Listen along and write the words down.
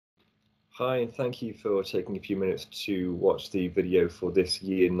Hi, and thank you for taking a few minutes to watch the video for this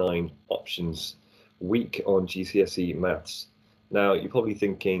Year 9 Options week on GCSE Maths. Now, you're probably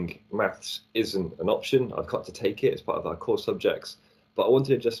thinking Maths isn't an option. I've got to take it as part of our core subjects, but I wanted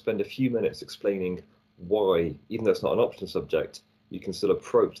to just spend a few minutes explaining why, even though it's not an option subject, you can still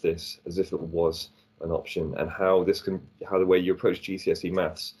approach this as if it was an option, and how the way you approach GCSE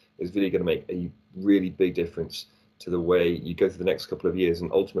Maths is really going to make a really big difference to the way you go through the next couple of years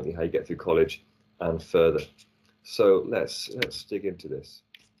and ultimately how you get through college and further. So let's dig into this.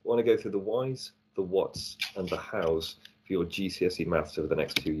 I want to go through the whys, the whats, and the hows for your GCSE Maths over the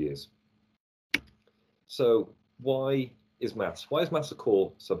next 2 years. So why is maths? Why is maths a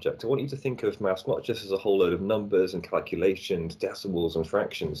core subject? I want you to think of maths not just as a whole load of numbers and calculations, decimals and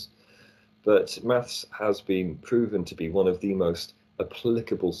fractions, but maths has been proven to be one of the most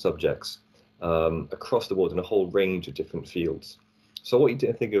applicable subjects across the board in a whole range of different fields. So what you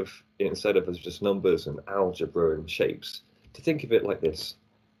didn't think of it instead of as just numbers and algebra and shapes, to think of it like this: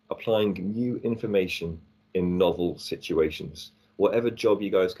 applying new information in novel situations. Whatever job you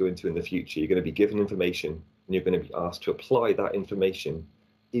guys go into in the future, you're going to be given information and you're going to be asked to apply that information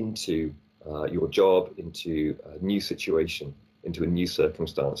into your job, into a new situation, into a new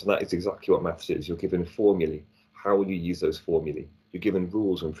circumstance. And that is exactly what maths is. You're given formulae. How will you use those formulae? You're given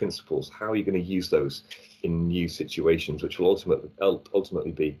rules and principles. How are you going to use those in new situations, which will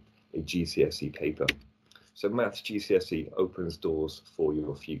ultimately be a GCSE paper? So Maths GCSE opens doors for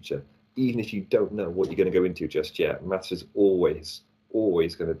your future. Even if you don't know what you're going to go into just yet, Maths is always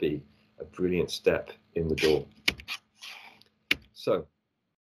going to be a brilliant step in the door. So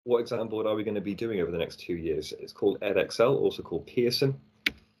what exam board are we going to be doing over the next 2 years? It's called Edexcel, also called Pearson,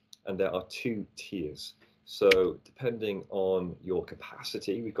 and there are 2 tiers. So depending on your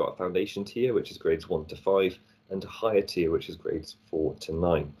capacity, we've got a foundation tier, which is grades 1 to 5, and a higher tier, which is grades 4 to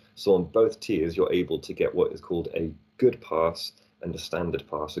 9. So on both tiers, you're able to get what is called a good pass and a standard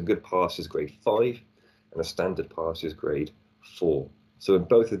pass. A good pass is grade 5, and a standard pass is grade 4. So in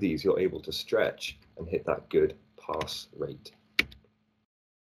both of these, you're able to stretch and hit that good pass rate.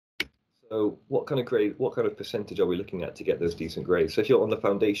 So what kind of percentage are we looking at to get those decent grades? So if you're on the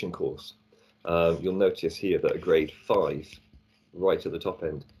foundation course, you'll notice here that a grade 5, right at the top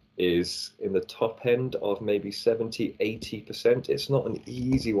end, is in the top end of maybe 70–80%. It's not an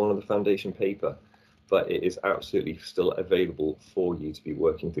easy one on the foundation paper, but it is absolutely still available for you to be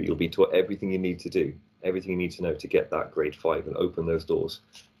working through. You'll be taught everything you need to do, everything you need to know to get that grade 5 and open those doors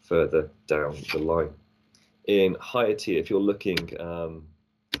further down the line. In higher tier, if you're looking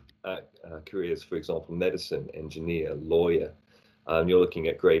at careers, for example, medicine, engineer, lawyer, you're looking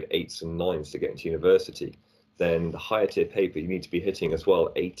at grade 8s and 9s to get into university, then the higher tier paper, you need to be hitting as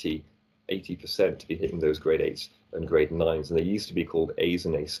well 80% to be hitting those grade 8s and grade 9s. And they used to be called A's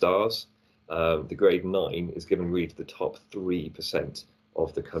and A stars. The grade 9 is given really to the top 3%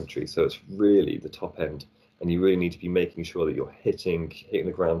 of the country. So it's really the top end. And you really need to be making sure that you're hitting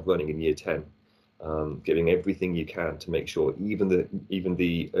the ground running in year 10. Giving everything you can to make sure even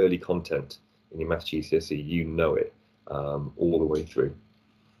the early content in your Maths GCSE, you know it all the way through.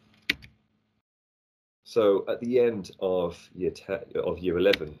 So at the end of year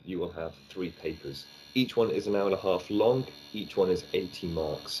 11, you will have 3 papers. Each one is an hour and a half long. Each one is 80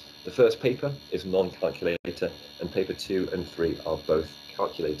 marks. The first paper is non-calculator, and paper 2 and 3 are both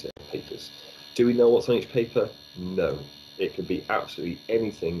calculator papers. Do we know what's on each paper? No. It can be absolutely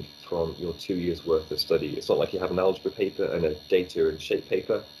anything from your 2 years worth of study. It's not like you have an algebra paper and a data and shape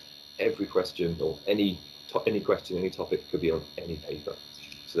paper. Every question or any question, any topic could be on any paper.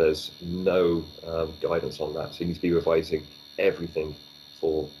 So there's no guidance on that. So you need to be revising everything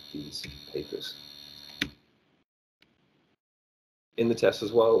for these papers. In the test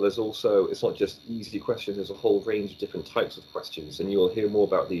as well, there's also, it's not just easy questions, there's a whole range of different types of questions, and you'll hear more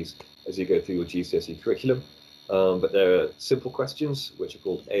about these as you go through your GCSE curriculum. But there are simple questions, which are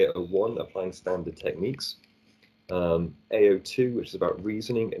called AO1, applying standard techniques. AO2, which is about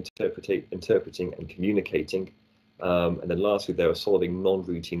reasoning, interpreting and communicating. And then lastly, there are solving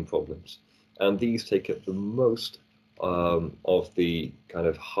non-routine problems. And these take up the most of the kind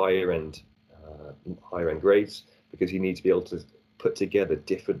of higher end grades, because you need to be able to put together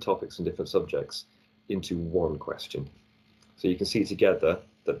different topics and different subjects into one question. So you can see together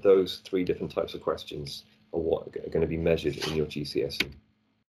that those 3 different types of questions are what are going to be measured in your GCSE.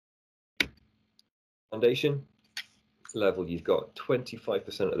 Foundation level, you've got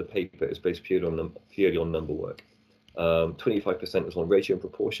 25% of the paper is based purely on number work. 25% is on ratio and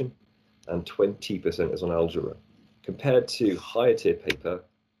proportion, and 20% is on algebra. Compared to higher tier paper,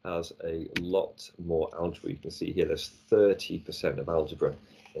 has a lot more algebra. You can see here there's 30% of algebra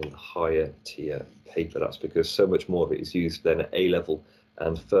in the higher tier paper. That's because so much more of it is used then at A level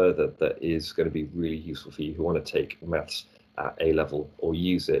and further, that is going to be really useful for you who want to take maths at A level or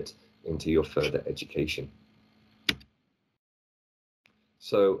use it into your further education.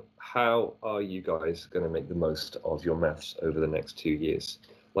 So how are you guys going to make the most of your maths over the next 2 years?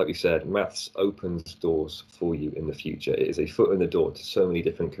 Like we said, maths opens doors for you in the future. It is a foot in the door to so many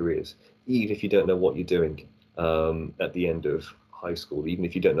different careers, even if you don't know what you're doing at the end of high school, even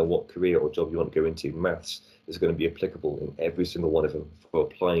if you don't know what career or job you want to go into, maths is going to be applicable in every single one of them for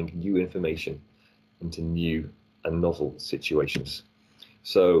applying new information into new and novel situations.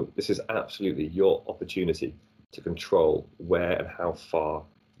 So this is absolutely your opportunity to control where and how far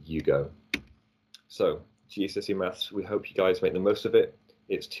you go. So GCSE Maths, we hope you guys make the most of it.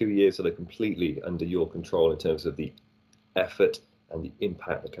 It's 2 years that are completely under your control in terms of the effort and the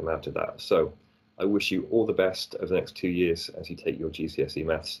impact that come out of that. So I wish you all the best over the next 2 years as you take your GCSE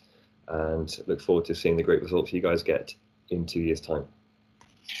Maths, and look forward to seeing the great results you guys get in 2 years' time.